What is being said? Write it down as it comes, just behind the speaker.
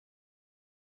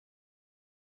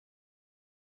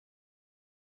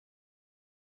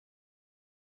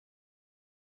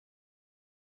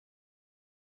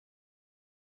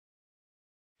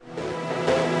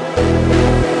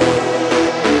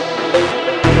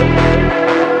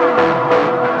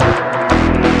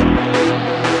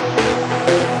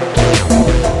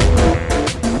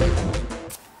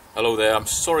I'm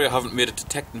sorry I haven't made a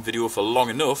detecting video for long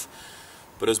enough,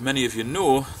 but as many of you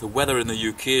know, the weather in the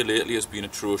UK lately has been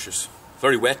atrocious.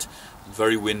 Very wet,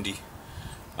 very windy.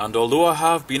 And although I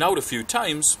have been out a few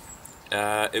times,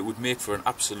 it would make for an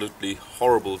absolutely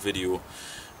horrible video.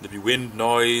 There'd be wind,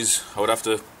 noise, I would have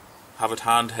to have it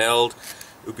handheld,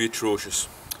 it would be atrocious.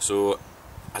 So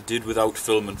I did without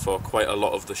filming for quite a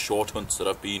lot of the short hunts that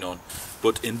I've been on.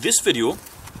 But in this video,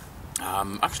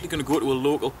 I'm actually going to go to a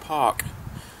local park.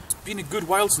 It's been a good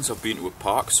while since I've been to a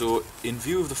park, so in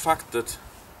view of the fact that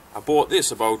I bought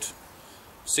this about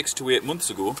 6 to 8 months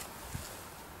ago,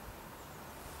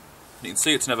 you can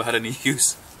see it's never had any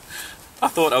use. I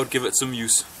thought I would give it some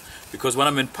use, because when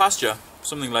I'm in pasture,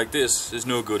 something like this is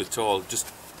no good at all. Just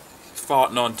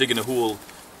farting on, digging a hole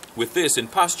with this in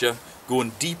pasture,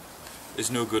 going deep,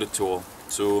 is no good at all.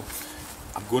 So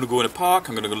I'm going to go in a park,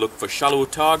 I'm going to go look for shallow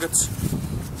targets.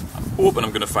 I'm hoping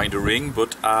I'm going to find a ring,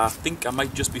 but I think I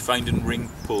might just be finding ring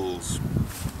pulls.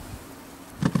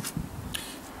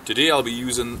 Today I'll be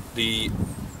using the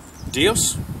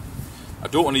Deus. I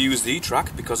don't want to use the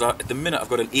etrac because at the minute I've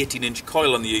got an 18-inch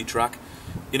coil on the etrac.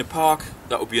 In a park,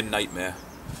 that would be a nightmare.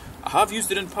 I have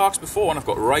used it in parks before and I've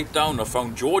got right down, I've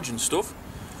found George and stuff,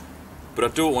 but I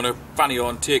don't want to fanny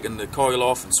on taking the coil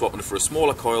off and swapping it for a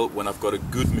smaller coil when I've got a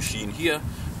good machine here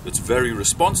that's very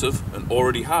responsive and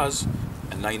already has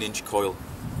a 9-inch coil.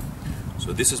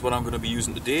 So this is what I'm going to be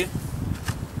using today,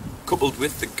 coupled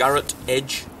with the Garrett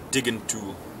Edge Digging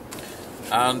Tool.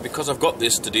 And because I've got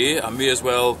this today, I may as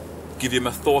well give you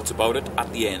my thoughts about it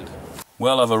at the end.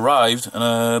 Well, I've arrived,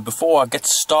 and before I get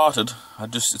started,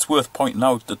 it's worth pointing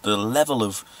out that the level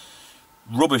of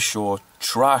rubbish or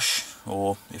trash,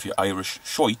 or if you're Irish,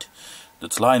 shite,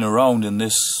 that's lying around in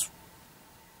this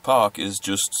park is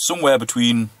just somewhere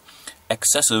between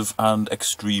excessive and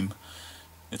extreme.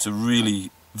 It's a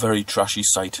really very trashy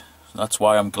sight. That's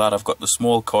why I'm glad I've got the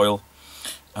small coil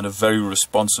and a very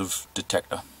responsive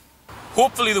detector.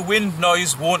 Hopefully the wind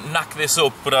noise won't knock this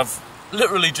up, but I've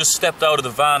literally just stepped out of the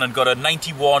van and got a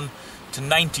 91 to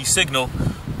 90 signal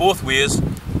both ways.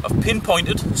 I've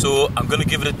pinpointed, so I'm going to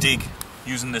give it a dig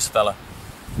using this fella.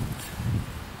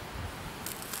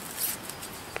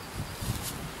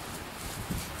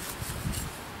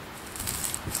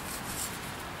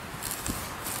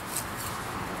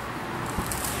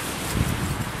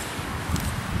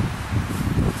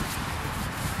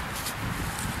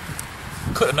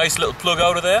 Cut a nice little plug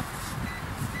out of there.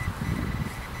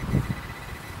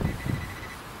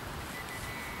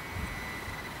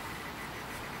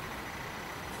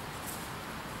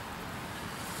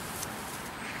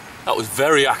 That was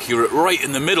very accurate, right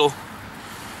in the middle,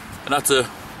 and that's a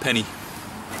penny.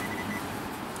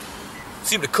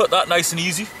 Seemed to cut that nice and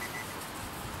easy.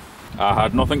 I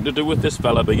had nothing to do with this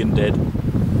fella being dead.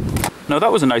 Now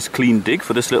that was a nice clean dig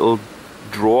for this little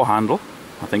draw handle.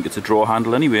 I think it's a draw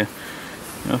handle anyway.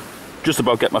 You know, just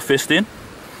about get my fist in,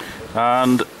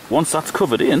 and once that's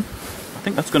covered in, I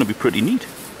think that's going to be pretty neat.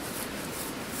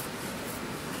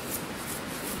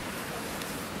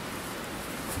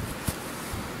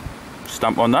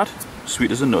 Stamp on that,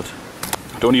 sweet as a nut.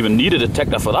 I don't even need a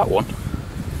detector for that one.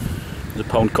 There's a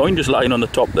pound coin just lying on the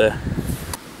top there.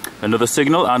 Another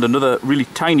signal and another really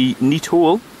tiny neat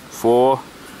hole for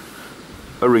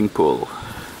a ring pull.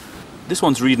 This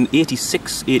one's reading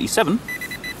 86, 87.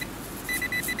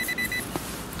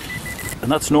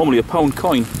 And that's normally a pound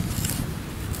coin.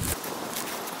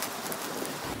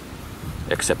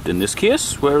 Except in this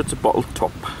case where it's a bottle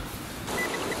top.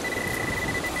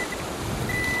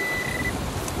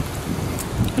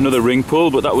 Another ring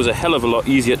pull, but that was a hell of a lot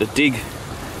easier to dig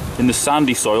in the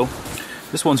sandy soil.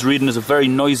 This one's reading as a very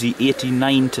noisy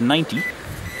 89 to 90.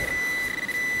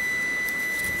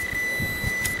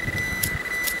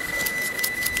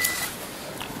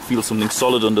 Feel something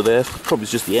solid under there, probably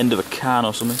just the end of a can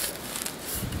or something.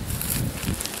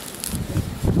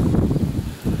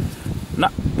 Nah,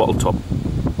 bottle top.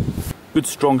 Good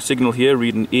strong signal here,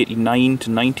 reading 89 to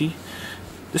 90.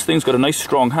 This thing's got a nice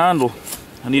strong handle.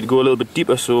 I need to go a little bit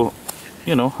deeper so,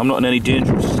 you know, I'm not in any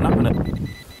danger of snapping it.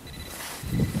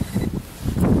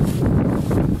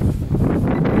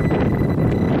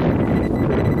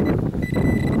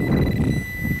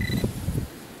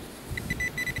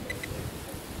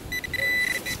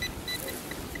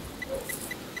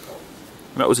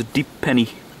 That was a deep penny.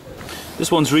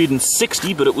 This one's reading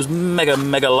 60, but it was mega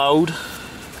loud.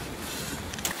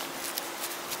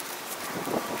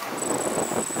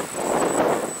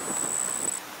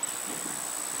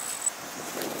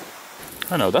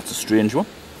 I know, that's a strange one.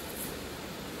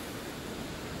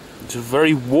 It's a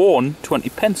very worn 20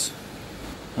 pence.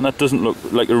 And that doesn't look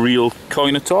like a real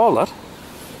coin at all, that.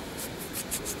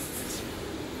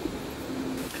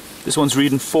 This one's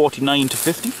reading 49 to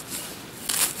 50.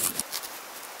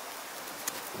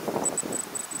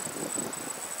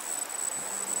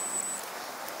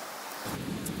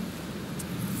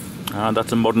 And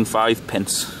that's a modern 5p.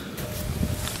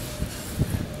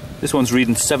 This one's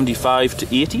reading 75 to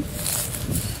 80.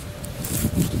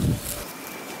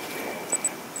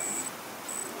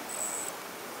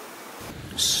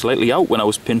 Slightly out when I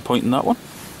was pinpointing that one.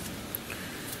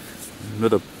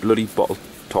 Another bloody bottle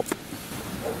top.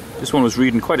 This one was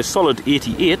reading quite a solid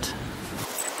 88.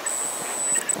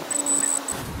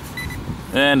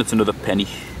 And it's another penny.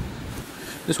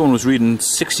 This one was reading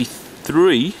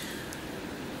 63.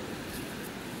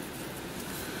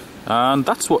 And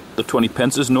that's what the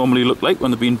 20p normally look like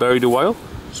when they've been buried a while.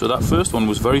 So that first one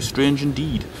was very strange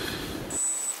indeed.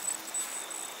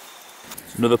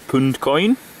 Another pound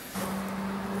coin.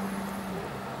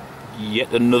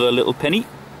 Yet another little penny.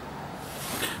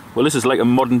 Well, this is like a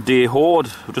modern day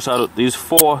hoard. I've just had these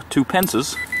 4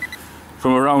 2p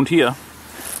from around here.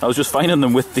 I was just finding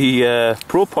them with the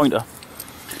propointer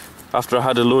after I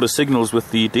had a load of signals with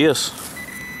the Deus.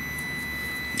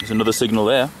 There's another signal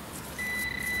there.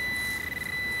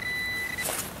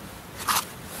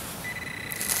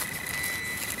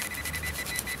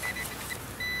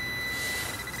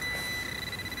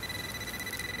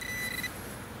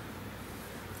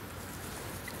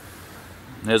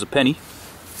 There's a penny.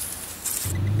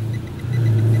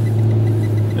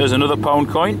 There's another pound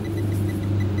coin.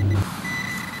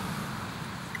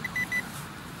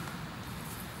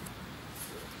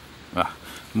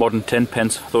 Modern 10p. I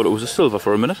thought it was a silver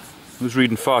for a minute. It was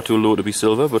reading far too low to be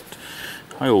silver, but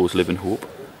I always live in hope.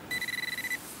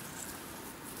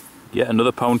 Yeah,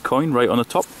 another pound coin right on the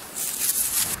top.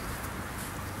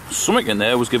 Something in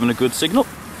there was giving a good signal.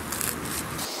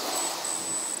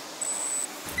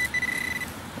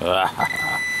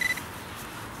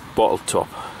 Bottle top.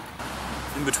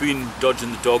 In between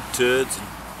dodging the dog turds and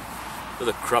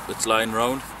other crap that's lying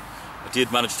around, I did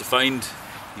manage to find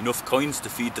enough coins to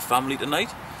feed the family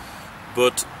tonight,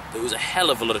 but there was a hell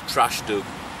of a lot of trash dug.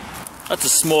 That's a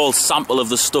small sample of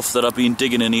the stuff that I've been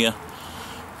digging in here.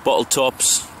 Bottle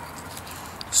tops,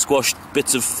 squashed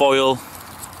bits of foil,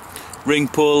 ring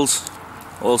pulls,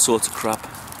 all sorts of crap.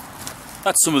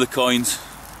 That's some of the coins.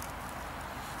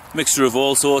 Mixture of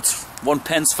all sorts.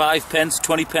 1p, 5p,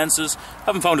 20p.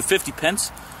 Haven't found a 50p.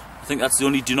 I think that's the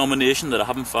only denomination that I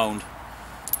haven't found.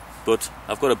 But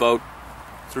I've got about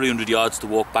 300 yards to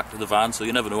walk back to the van, so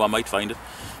you never know, I might find it.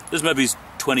 There's maybe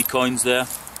 20 coins there.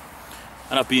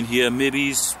 And I've been here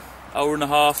maybe hour and a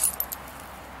half.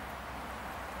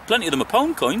 Plenty of them are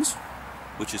pound coins,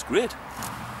 which is great.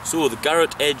 So the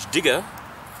Garrett Edge digger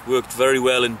worked very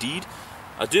well indeed.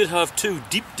 I did have 2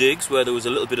 deep digs where there was a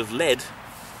little bit of lead,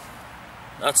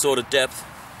 that sort of depth,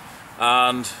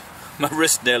 and my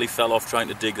wrist nearly fell off trying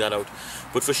to dig that out.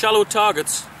 But for shallow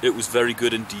targets, it was very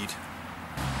good indeed.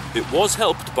 It was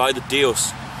helped by the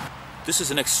Deus. This is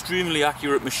an extremely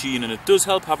accurate machine, and it does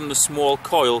help having a small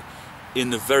coil in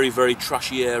the very, very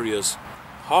trashy areas.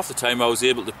 Half the time I was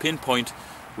able to pinpoint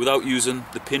without using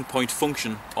the pinpoint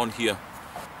function on here.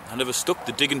 I never stuck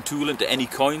the digging tool into any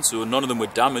coin, so none of them were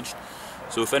damaged.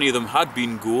 So if any of them had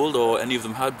been gold or any of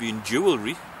them had been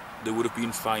jewellery, they would have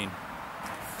been fine.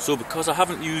 So because I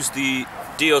haven't used the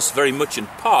Deus very much in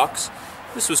parks,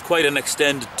 this was quite an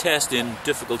extended test in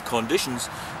difficult conditions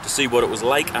to see what it was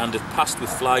like, and it passed with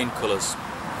flying colours.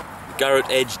 The Garrett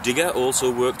Edge digger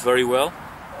also worked very well.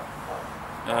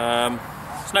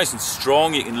 It's nice and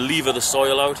strong, you can lever the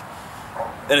soil out,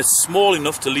 and it's small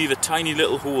enough to leave a tiny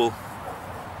little hole.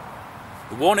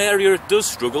 The one area it does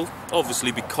struggle,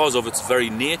 obviously because of its very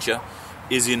nature,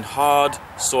 is in hard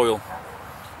soil.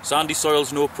 Sandy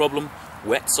soil's no problem,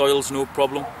 wet soil's no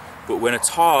problem, but when it's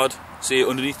hard, say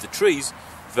underneath the trees,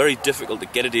 very difficult to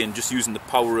get it in just using the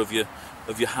power of your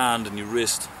hand and your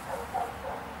wrist.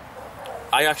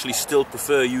 I actually still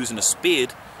prefer using a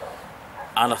spade,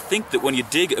 and I think that when you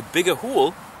dig a bigger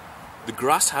hole, the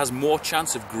grass has more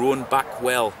chance of growing back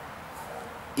well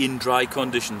in dry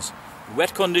conditions. In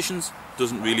wet conditions,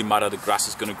 doesn't really matter, the grass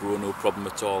is going to grow no problem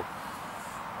at all.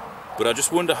 But I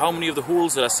just wonder how many of the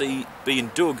holes that I see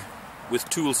being dug with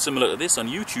tools similar to this on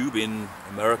YouTube in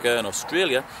America and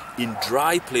Australia, in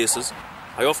dry places,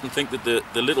 I often think that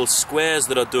the little squares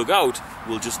that are dug out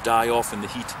will just die off in the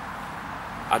heat.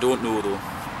 I don't know though.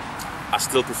 I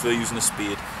still prefer using a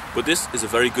spade. But this is a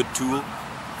very good tool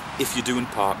if you're doing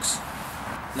parks.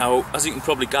 Now, as you can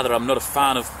probably gather, I'm not a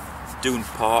fan of doing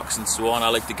parks and so on. I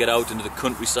like to get out into the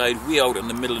countryside, way out in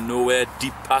the middle of nowhere,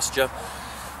 deep pasture,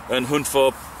 and hunt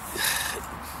for,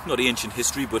 not ancient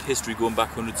history, but history going back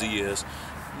hundreds of years.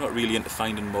 I'm not really into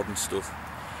finding modern stuff.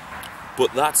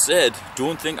 But that said,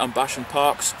 don't think I'm bashing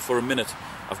parks for a minute.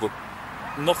 I've got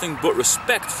nothing but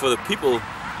respect for the people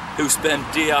who spend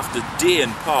day after day in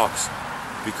parks,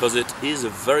 because it is a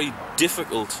very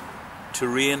difficult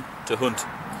terrain to hunt,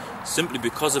 simply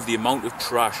because of the amount of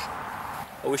trash.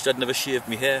 I wished I'd never shaved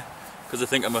my hair, because I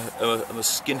think I'm a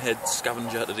skinhead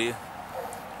scavenger today.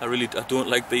 I don't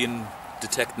like being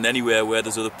detecting anywhere where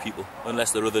there's other people,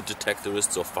 unless they're other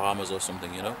detectorists or farmers or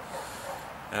something, you know.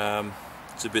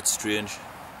 It's a bit strange,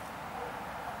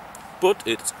 but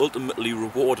it's ultimately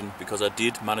rewarding, because I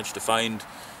did manage to find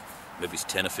maybe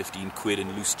 10 or 15 quid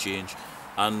in loose change,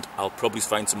 and I'll probably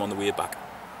find some on the way back.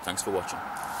 Thanks for watching.